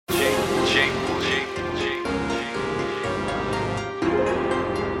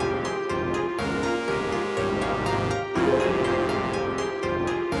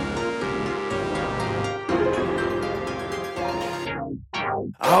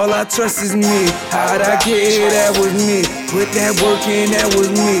All I trust is me. How'd I get here? That was me. Put that work in, that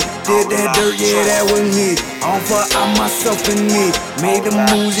was me. Did that dirt, yeah, that was me. On for I, myself and me. Made the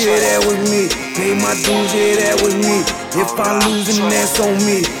moves, yeah, that was me. Pay my dues, yeah, that was me. If I losing, that's on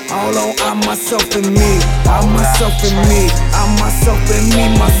me. All on I, myself and me. I, myself and me. I, myself and me,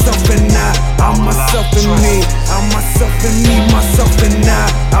 myself and I. I, myself and me. I, myself and me, myself and I.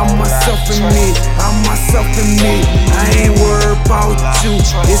 I, myself and me. I, myself and me. I ain't worried about you.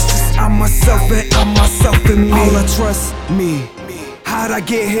 It's just I, myself and me. All I trust me. How'd I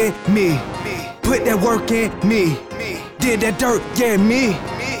get here? Me. Put that work in, me. Did that dirt, yeah, me.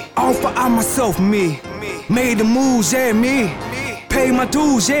 All for I, myself, me. Made the moves, yeah, me. Pay my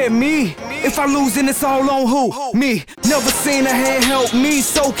dues, yeah, me. If I lose, then it's all on who? Me. Never seen a hand help me,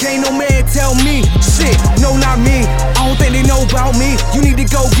 so can't no man tell me. Shit, no, not me. I don't think they know about me. You need to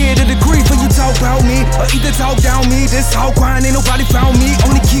go get a degree before you talk about me, or either talk down me. This whole grind, ain't nobody found me.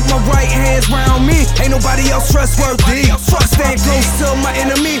 Only keep my right hands round me. Ain't nobody else trustworthy. Fuck staying close to my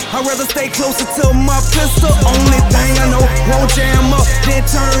enemy. I'd rather stay closer to my pistol. Only thing I know, won't jam up, then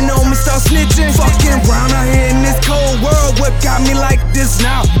turn on me, start snitching. Fucking round out here in this cold world. What got me like this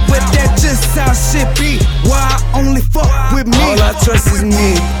now? But that just how shit be. Why I only fuck with me? All I trust is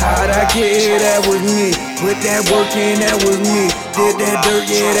me. How'd I get here? That was me. Put that work in, that was me. Did that dirt,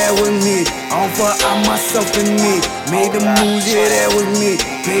 yeah, that was me. On for I, myself and me. Made the moves, yeah, that was me.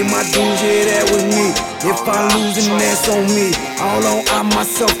 Pay my dues, yeah, that was me. If I losing, that's on me. All on I,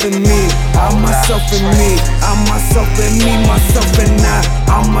 myself and me. I, myself and me. I, myself and me, myself and I.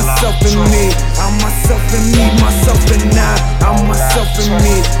 I, myself and me. I, myself and me, myself and I. I, myself and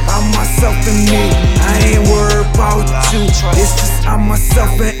me. I, myself and me. I ain't worried about you. It's just I,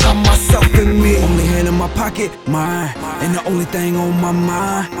 myself and me. Only hand in my pocket, mine. And the only thing on my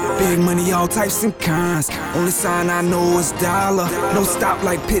mind. Big money, all types and kinds. Only sign I know is dollar. No stop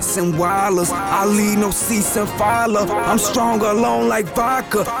like Pitts and Wilders. I lead no cease and follow. I'm stronger alone like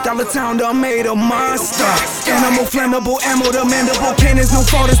vodka. Dollar Town done made a monster. Animal, flammable, ammo, the mandible. Cannons, no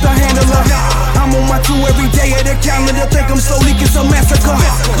fault, it's the handler. I'm on my 2 every day of the calendar. Think I'm so leak, it's a massacre.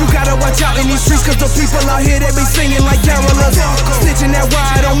 You gotta watch out in these streets, cause the people out here, they be singing like carolers. Snitching that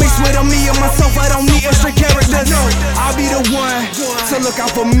ride, don't mix with them, me and myself, I don't need extra characters. I'll be the one to look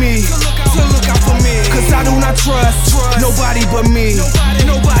out for me. Cause I do not trust nobody but me.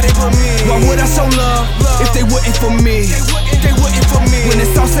 Why would I show love if they wouldn't for me? When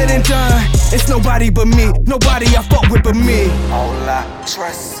it's all said and done, it's nobody but me. Nobody I fuck with but me. All I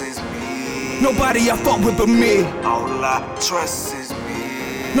trust is me. Nobody I fuck with but me. All I trust is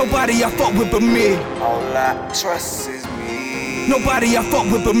me. Nobody I fuck with but me. All I trust is me. Nobody I fuck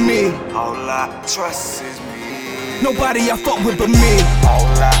with but me. All I trust is me. Nobody I fuck with but me. All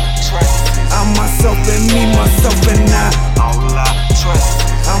I trust is me. I'm myself and me, myself and I. All I trust is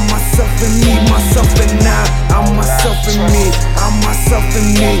me. I'm myself and me, myself and I. I'm myself and me, I'm myself and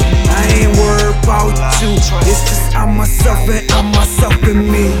me. I ain't worried about you. It's just I'm myself and me.